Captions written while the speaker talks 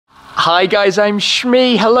Hi guys, I'm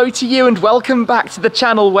Shmee. Hello to you and welcome back to the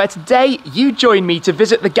channel where today you join me to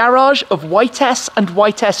visit the garage of Whitesse and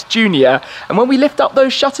Whitesse Jr. And when we lift up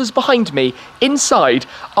those shutters behind me, inside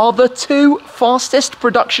are the two fastest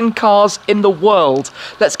production cars in the world.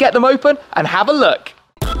 Let's get them open and have a look.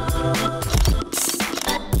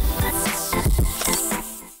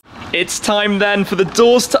 It's time then for the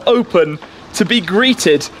doors to open to be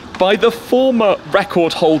greeted by the former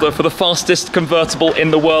record holder for the fastest convertible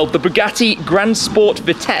in the world, the Bugatti Grand Sport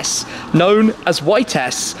VItesse, known as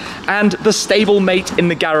Whitesse, and the stablemate in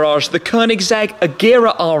the garage, the Koenigsegg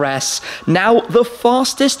Agera RS, now the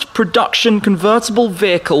fastest production convertible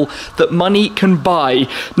vehicle that money can buy,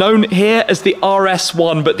 known here as the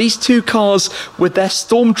RS1. But these two cars, with their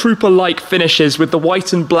stormtrooper-like finishes with the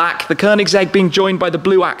white and black, the Koenigsegg being joined by the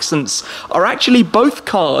blue accents, are actually both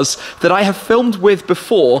cars that I have filmed with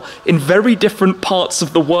before in very different parts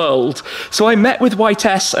of the world. So I met with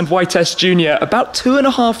Whitesse and Whitesse Jr. about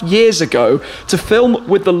 2.5 years ago to film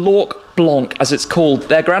with the Lork Blanc, as it's called,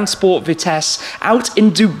 their Grand Sport VItesse, out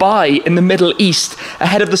in Dubai in the Middle East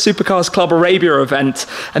ahead of the Supercars Club Arabia event.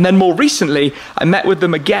 And then more recently I met with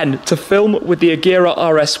them again to film with the Agera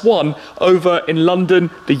RS1 over in London,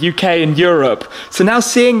 the UK and Europe. So now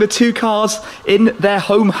seeing the two cars in their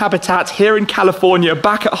home habitat here in California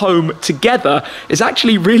back at home together is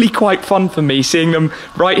actually really quite fun for me, seeing them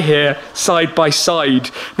right here side by side.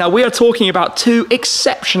 Now we are talking about two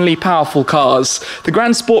exceptionally powerful cars. The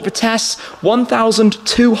Grand Sport VItesse,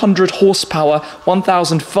 1,200 horsepower,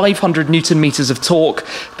 1,500 Newton meters of torque.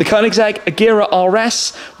 The Koenigsegg Agera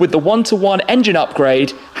RS, with the 1-to-1 engine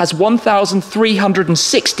upgrade, has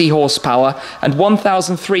 1,360 horsepower and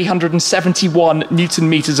 1,371 Newton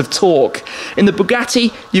meters of torque. In the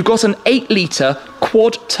Bugatti, you've got an 8-litre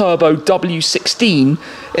quad-turbo W16.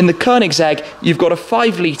 In the Koenigsegg, you've got a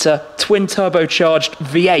 5-litre twin-turbocharged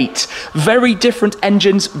V8. Very different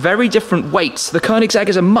engines, very different weights. The Koenigsegg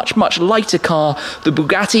is a much lighter car. The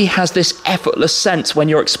Bugatti has this effortless sense when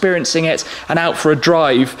you're experiencing it and out for a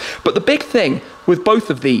drive. But the big thing with both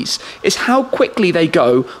of these is how quickly they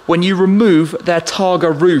go when you remove their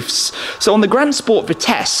Targa roofs. So on the Grand Sport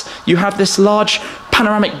VItesse, you have this large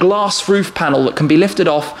panoramic glass roof panel that can be lifted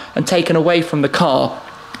off and taken away from the car.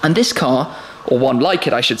 And this car, or one like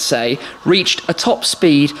it I should say, reached a top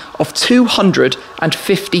speed of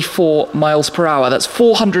 254 miles per hour. That's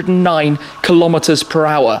 409 kilometers per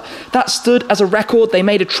hour. That stood as a record. They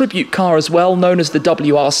made a tribute car as well, known as the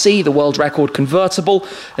WRC, the World Record Convertible,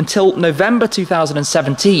 until November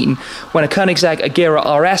 2017, when a Koenigsegg Agera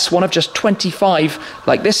RS, one of just 25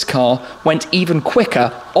 like this car, went even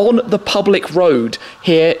quicker on the public road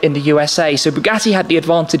here in the USA. So Bugatti had the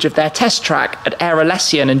advantage of their test track at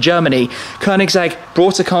RS in Germany. Koenigsegg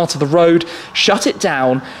brought a car to the road, shut it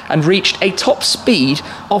down, and reached a top speed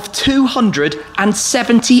of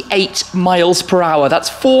 278 miles per hour. That's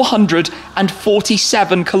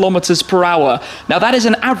 447 kilometers per hour. Now that is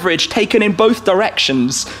an average taken in both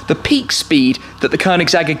directions. The peak speed that the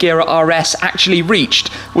Koenigsegg Agera RS actually reached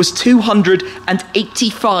was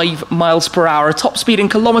 285 miles per hour, a top speed in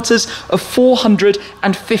kilometers of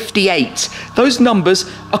 458. Those numbers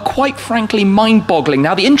are quite frankly mind-boggling.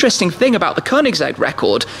 Now the interesting thing about the Koenigsegg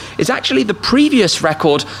record is actually the previous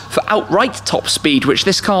record for outright top speed, which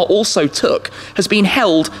this car also took, has been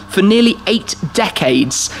held for nearly 8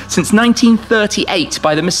 decades, since 1938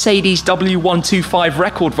 by the Mercedes W125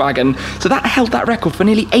 record wagon. So that held that record for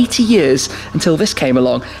nearly 80 years until this came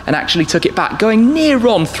along and actually took it back, going near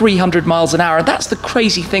on 300 miles an hour. And that's the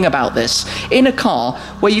crazy thing about this. In a car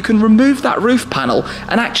where you can remove that roof panel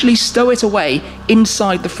and actually stow it away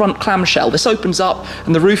inside the front clamshell. This opens up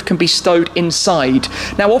and the roof can be stowed inside.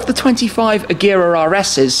 Now of the 25 Agera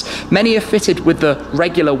RSs, many are fitted with the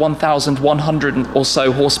regular 1,100 or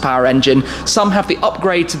so horsepower engine. Some have the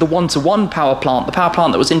upgrade to the 1-to-1 power plant, the power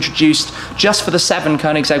plant that was introduced just for the 7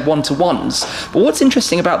 Koenigsegg 1-to-1s. But what's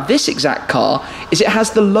interesting about this exact car is it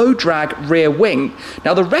has the low drag rear wing.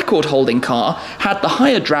 Now the record holding car had the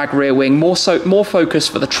higher drag rear wing, more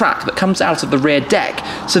focused for the track that comes out of the rear deck.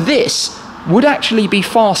 So this would actually be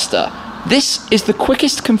faster. This is the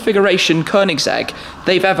quickest configuration Koenigsegg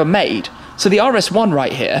they've ever made. So the RS1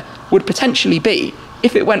 right here would potentially be,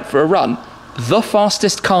 if it went for a run, the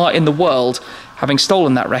fastest car in the world, having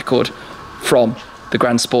stolen that record from the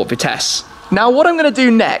Grand Sport VItesse. Now what I'm going to do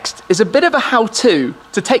next is a bit of a how-to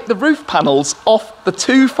to take the roof panels off the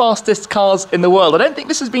two fastest cars in the world. I don't think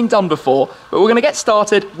this has been done before, but we're going to get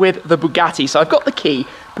started with the Bugatti. So I've got the key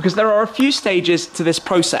because there are a few stages to this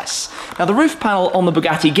process. Now the roof panel on the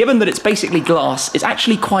Bugatti, given that it's basically glass, is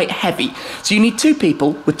actually quite heavy. So you need two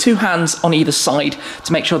people with two hands on either side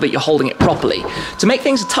to make sure that you're holding it properly. To make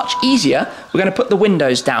things a touch easier, we're going to put the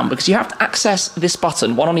windows down because you have to access this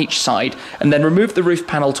button, one on each side, and then remove the roof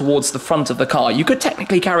panel towards the front of the car. You could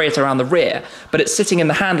technically carry it around the rear, but it's sitting in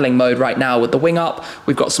the handling mode right now with the wing up.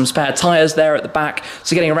 We've got some spare tyres there at the back,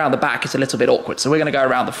 so getting around the back is a little bit awkward. So we're going to go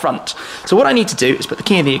around the front. So what I need to do is put the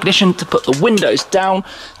key in the ignition to put the windows down.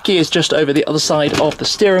 Key is just over the other side of the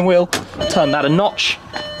steering wheel. Turn that a notch.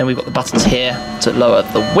 Then we've got the buttons here to lower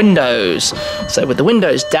the windows. So with the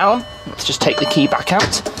windows down, let's just take the key back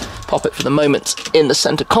out. Pop it for the moment in the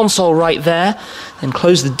center console right there. Then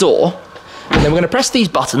close the door. And then we're going to press these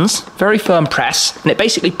buttons, very firm press, and it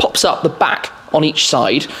basically pops up the back on each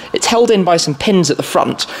side. It's held in by some pins at the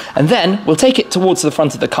front. And then we'll take it towards the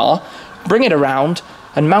front of the car, bring it around,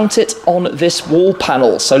 and mount it on this wall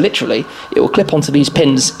panel. So literally, it will clip onto these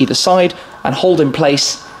pins either side and hold in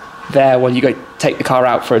place there while you go take the car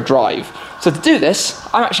out for a drive. So to do this,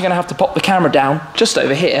 I'm actually going to have to pop the camera down just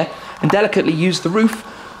over here and delicately use the roof,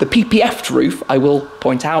 the PPF'd roof, I will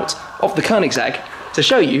point out, of the Koenigsegg to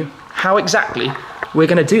show you how exactly we're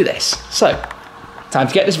going to do this. So, time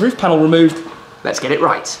to get this roof panel removed. Let's get it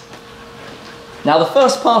right. Now the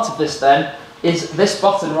first part of this then is this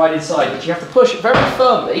button right inside, which you have to push very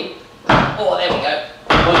firmly. Oh, there we go.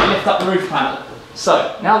 While you lift up the roof panel.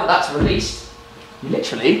 So, now that that's released, you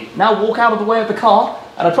literally now walk out of the way of the car,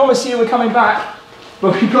 and I promise you we're coming back,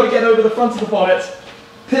 but we've got to get over the front of the bonnet,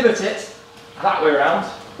 pivot it that way around,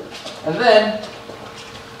 and then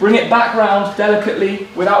bring it back round delicately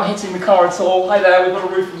without hitting the car at all. Hi there, we've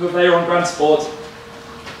got a roof of a Veyron Grand Sport.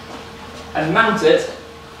 And mount it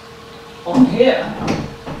on here.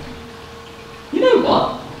 You know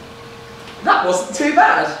what? That wasn't too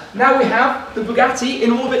bad. Now we have the Bugatti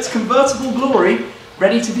in all of its convertible glory,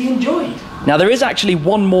 ready to be enjoyed. Now there is actually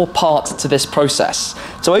one more part to this process.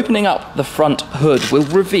 So opening up the front hood will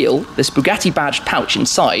reveal this Bugatti badged pouch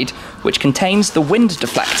inside, which contains the wind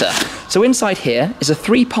deflector. So inside here is a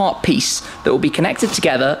 3-part piece that will be connected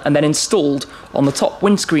together and then installed on the top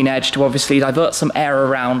windscreen edge to obviously divert some air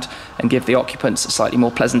around and give the occupants a slightly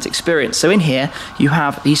more pleasant experience. So in here you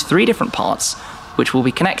have these 3 different parts which will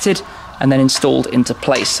be connected and then installed into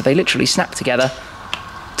place. So they literally snap together,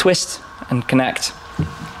 twist and connect,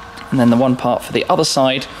 and then the one part for the other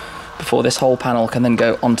side before this whole panel can then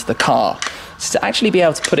go onto the car. So to actually be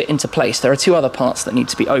able to put it into place, there are 2 other parts that need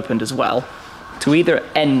to be opened as well. To either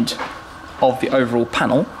end of the overall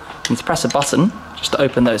panel, you need to press a button just to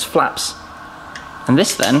open those flaps. And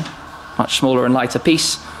this then, much smaller and lighter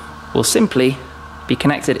piece, will simply be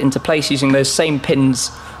connected into place using those same pins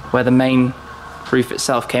where the main roof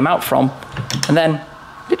itself came out from, and then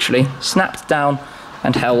literally snapped down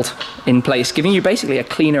and held in place, giving you basically a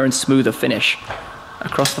cleaner and smoother finish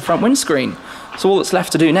across the front windscreen. So all that's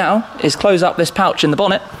left to do now is close up this pouch in the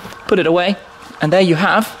bonnet, put it away, and there you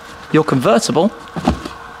have your convertible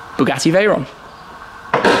Bugatti Veyron.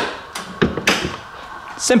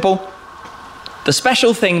 Simple. The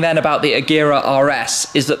special thing then about the Agera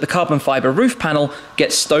RS is that the carbon fibre roof panel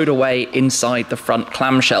gets stowed away inside the front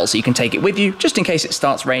clamshell, so you can take it with you. Just in case it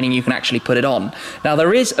starts raining, you can actually put it on. Now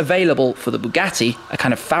there is available for the Bugatti a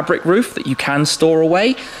kind of fabric roof that you can store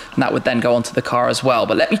away, and that would then go onto the car as well.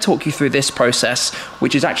 But let me talk you through this process,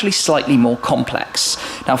 which is actually slightly more complex.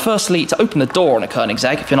 Now firstly, to open the door on a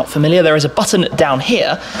Koenigsegg, if you're not familiar, there is a button down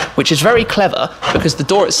here, which is very clever because the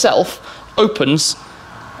door itself opens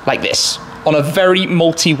like this, on a very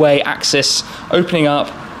multi-way axis, opening up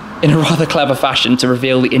in a rather clever fashion to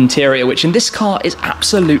reveal the interior, which in this car is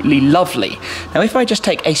absolutely lovely. Now if I just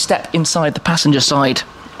take a step inside the passenger side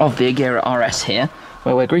of the Agera RS here,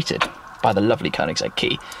 where we're greeted by the lovely Koenigsegg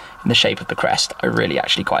key in the shape of the crest, I really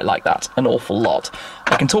actually quite like that an awful lot.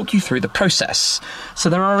 I can talk you through the process. So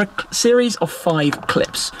there are a series of 5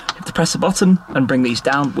 clips. You have to press a button and bring these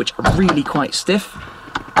down, which are really quite stiff.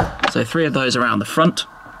 So 3 of those around the front.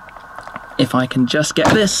 If I can just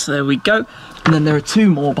get this, there we go. And then there are 2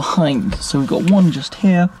 more behind. So we've got one just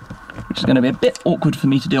here, which is going to be a bit awkward for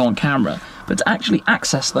me to do on camera. But to actually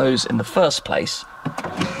access those in the first place,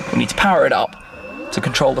 we need to power it up to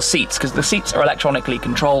control the seats, because the seats are electronically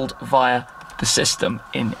controlled via the system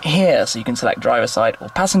in here. So you can select driver side or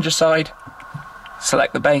passenger side,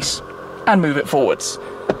 select the base, and move it forwards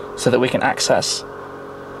so that we can access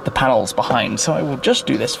the panels behind. So I will just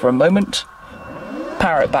do this for a moment,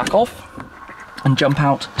 power it back off, and jump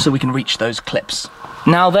out so we can reach those clips.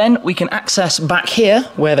 Now then, we can access back here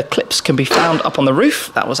where the clips can be found up on the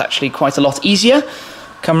roof. That was actually quite a lot easier.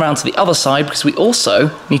 come around to the other side because we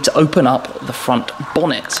also need to open up the front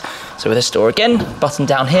bonnet. So with this door again, button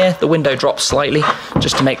down here, the window drops slightly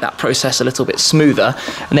just to make that process a little bit smoother.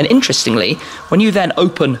 And then interestingly, when you then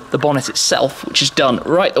open the bonnet itself, which is done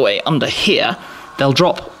right the way under here, they'll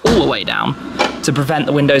drop all the way down to prevent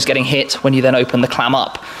the windows getting hit when you then open the clam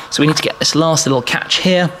up. So we need to get this last little catch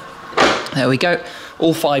here. There we go,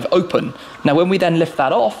 all 5 open. Now when we then lift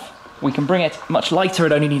that off, we can bring it much lighter,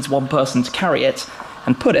 it only needs 1 person to carry it,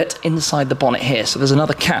 and put it inside the bonnet here. So there's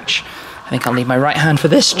another catch. I think I'll leave my right hand for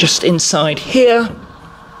this, just inside here.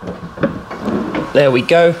 There we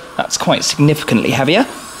go, that's quite significantly heavier.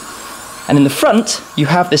 And in the front, you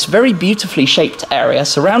have this very beautifully shaped area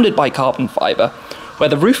surrounded by carbon fibre, where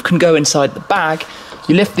the roof can go inside the bag.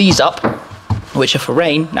 You lift these up, which are for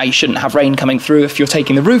rain. Now you shouldn't have rain coming through if you're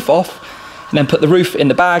taking the roof off, and then put the roof in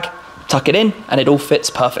the bag, tuck it in, and it all fits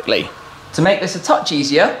perfectly. To make this a touch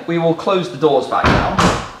easier, we will close the doors back down,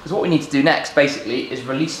 because what we need to do next, basically, is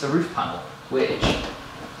release the roof panel, which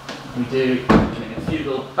we do in a few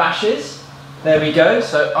little bashes. There we go,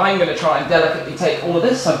 so I'm going to try and delicately take all of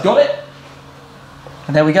this, I've got it.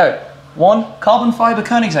 And there we go, 1 carbon fibre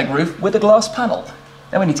Koenigsegg roof with a glass panel.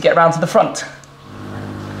 Then we need to get around to the front.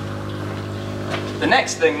 The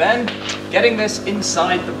next thing then, getting this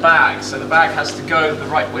inside the bag. So the bag has to go the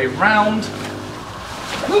right way round.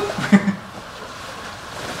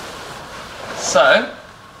 So,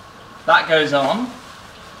 that goes on.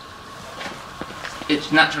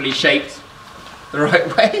 It's naturally shaped the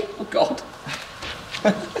right way. Oh God.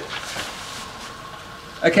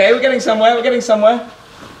 Okay, we're getting somewhere, we're getting somewhere.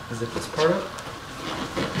 Zip this part up.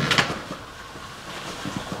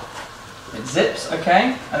 It zips,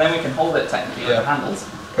 okay, and then we can hold it technically with the handles.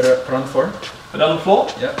 Put it on the floor. Put it on the floor?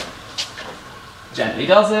 Yep. Gently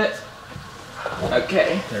does it.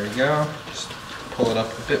 Okay. There we go. Just pull it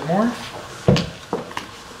up a bit more.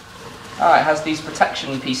 Alright, it has these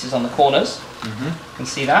protection pieces on the corners. Mm-hmm. You can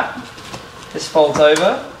see that. This folds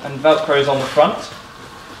over and Velcro's on the front.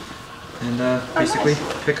 And basically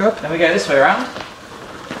pick up. Then we go this way around.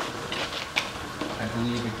 I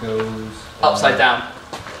believe it goes Upside down.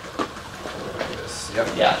 like this. Yep.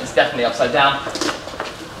 Yeah, it's definitely upside down.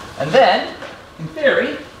 And then, in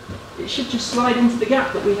theory, it should just slide into the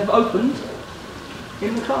gap that we have opened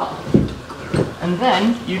in the car. And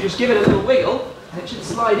then you just give it a little wiggle and it should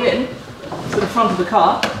slide in to the front of the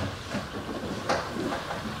car.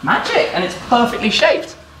 Magic! And it's perfectly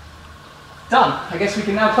shaped. Done. I guess we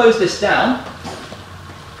can now close this down.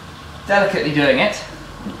 Delicately doing it.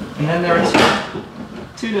 And then there are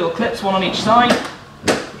two little clips, 1 on each side.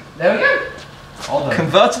 There we go.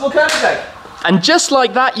 Convertible Koenigsegg. And just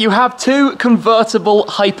like that, you have 2 convertible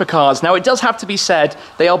hypercars. Now, it does have to be said,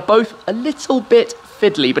 they are both a little bit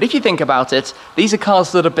fiddly, but if you think about it, these are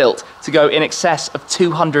cars that are built to go in excess of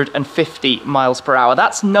 250 miles per hour.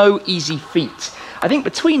 That's no easy feat. I think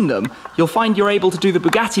between them, you'll find you're able to do the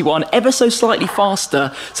Bugatti one ever so slightly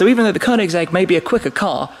faster. So even though the Koenigsegg may be a quicker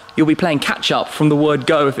car, you'll be playing catch up from the word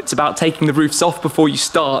go if it's about taking the roofs off before you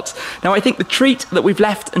start. Now I think the treat that we've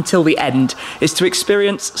left until the end is to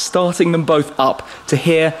experience starting them both up, to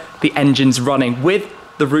hear the engines running with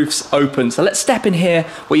the roofs open. So let's step in here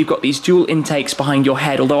where you've got these dual intakes behind your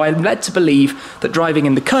head, although I'm led to believe that driving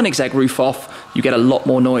in the Koenigsegg roof off, you get a lot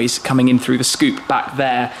more noise coming in through the scoop back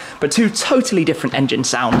there. But 2 totally different engine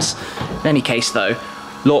sounds. In any case though,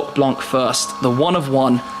 Loc Blanc first, the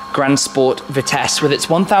 1-of-1 Grand Sport VItesse with its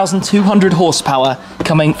 1,200 horsepower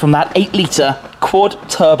coming from that 8-litre quad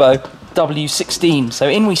turbo W16. So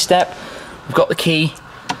in we step, we've got the key,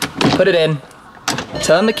 put it in,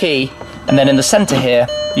 turn the key, and then in the center here,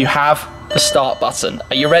 you have the start button.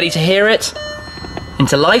 Are you ready to hear it?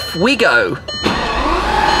 Into life we go.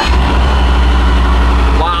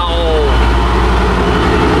 Wow.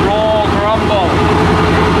 Raw grumble.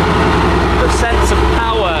 The sense of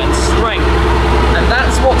power and strength. And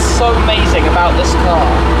that's what's so amazing about this car,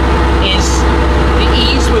 is the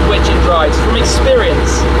ease with which it drives. From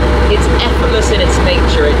experience, it's effortless in its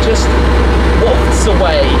nature. It just wafts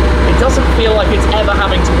away. It doesn't feel like it's ever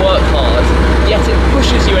having to work hard, yet it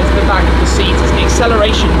pushes you into the back of the seat as the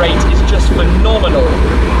acceleration rate is just phenomenal.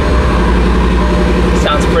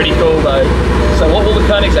 Sounds pretty cool though. So what will the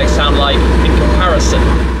Koenigsegg sound like in comparison?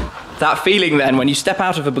 That feeling then when you step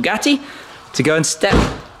out of a Bugatti to go and step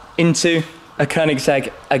into a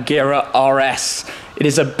Koenigsegg Agera RS. It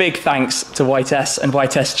is a big thanks to Whitesse and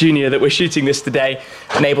Whitesse Jr. that we're shooting this today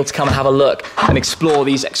and able to come and have a look and explore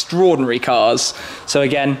these extraordinary cars. So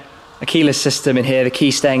again, a keyless system in here, the key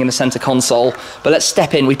staying in the center console. But let's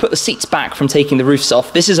step in. We put the seats back from taking the roofs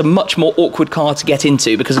off. This is a much more awkward car to get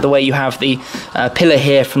into because of the way you have the pillar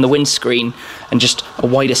here from the windscreen and just a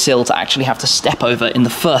wider sill to actually have to step over in the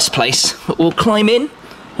first place. But we'll climb in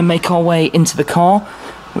and make our way into the car,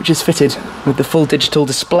 which is fitted with the full digital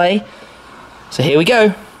display. So here we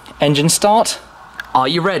go. Engine start. Are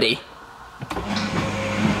you ready?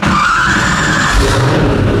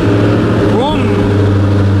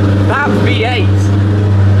 That V8,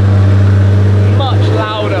 much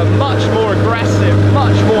louder, much more aggressive,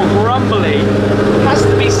 much more grumbly. Has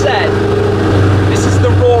to be said, this is the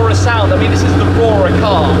rawer sound. I mean, this is the rawer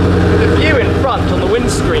car. The view in front on the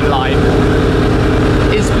windscreen line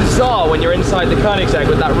is bizarre when you're inside the Koenigsegg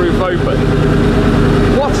with that roof open.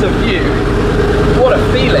 What a view. What a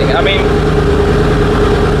feeling. I mean,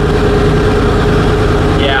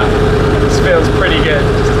 yeah, this feels pretty good.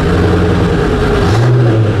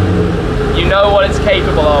 You know what it's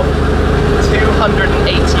capable of.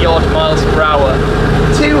 280 odd miles per hour.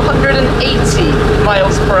 280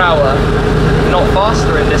 miles per hour. Not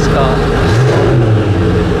faster in this car.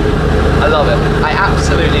 I love it. I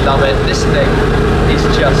absolutely love it. This thing is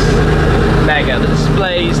just mega. The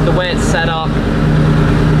displays, the way it's set up.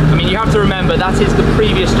 I mean, you have to remember that is the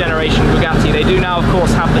previous generation Bugatti. They do now, of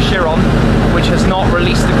course, have the Chiron, which has not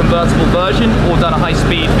released the convertible version or done a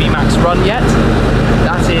high-speed VMAX run yet.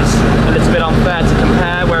 That is a little bit unfair to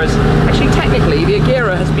compare, whereas actually technically the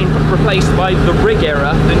Agera has been replaced by the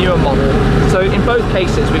Agera, the newer model. So in both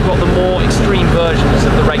cases we've got the more extreme versions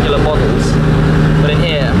of the regular models. But in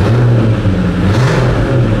here,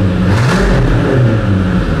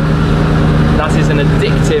 that is an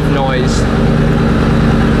addictive noise.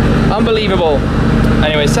 Unbelievable.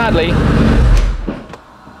 Anyway, sadly,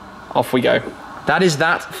 off we go. That is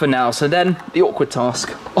that for now. So then the awkward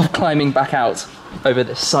task of climbing back out over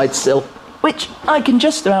this side sill, which I can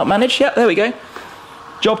just about manage. Yep, there we go.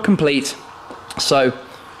 Job complete. So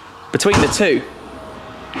between the two,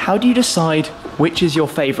 how do you decide which is your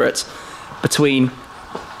favorite between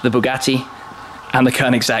the Bugatti and the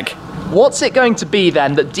Koenigsegg? What's it going to be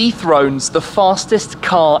then that dethrones the fastest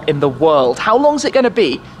car in the world? How long is it going to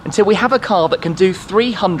be until we have a car that can do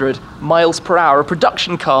 300 miles per hour, a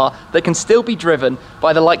production car that can still be driven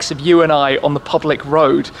by the likes of you and I on the public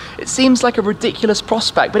road? It seems like a ridiculous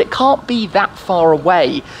prospect, but it can't be that far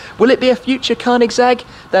away. Will it be a future Koenigsegg?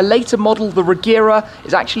 Their later model, the Agera,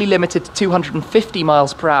 is actually limited to 250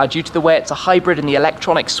 miles per hour due to the way it's a hybrid and the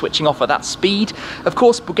electronics switching off at that speed. Of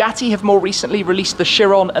course, Bugatti have more recently released the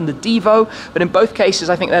Chiron and the Devo, but in both cases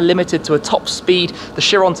I think they're limited to a top speed, the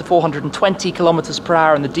Chiron to 420 kilometers per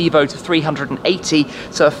hour and the Devo to 380,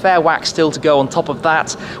 so a fair whack still to go on top of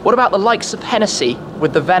that. What about the likes of Hennessy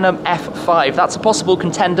with the Venom F5? That's a possible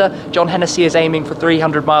contender. John Hennessy is aiming for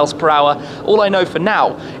 300 miles per hour. All I know for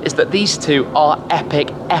now is that these two are epic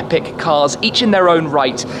cars, each in their own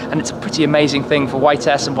right, and it's a pretty amazing thing for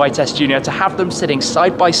Whitesse and Whitesse Jr. to have them sitting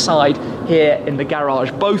side by side here in the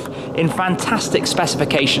garage, both in fantastic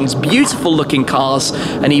specifications, beautiful looking cars,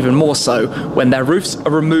 and even more so when their roofs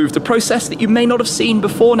are removed, a process that you may not have seen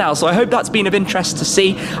before now. So I hope that's been of interest to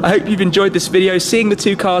see. I hope you've enjoyed this video, seeing the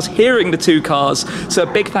two cars, hearing the two cars. So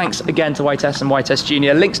a big thanks again to Whitesse and Whitesse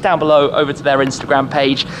Jr. Links down below over to their Instagram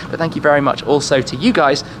page. But thank you very much also to you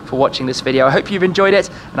guys for watching this video. I hope you've enjoyed it,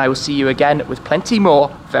 and I will see you again with plenty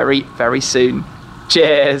more very, very soon.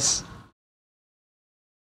 Cheers!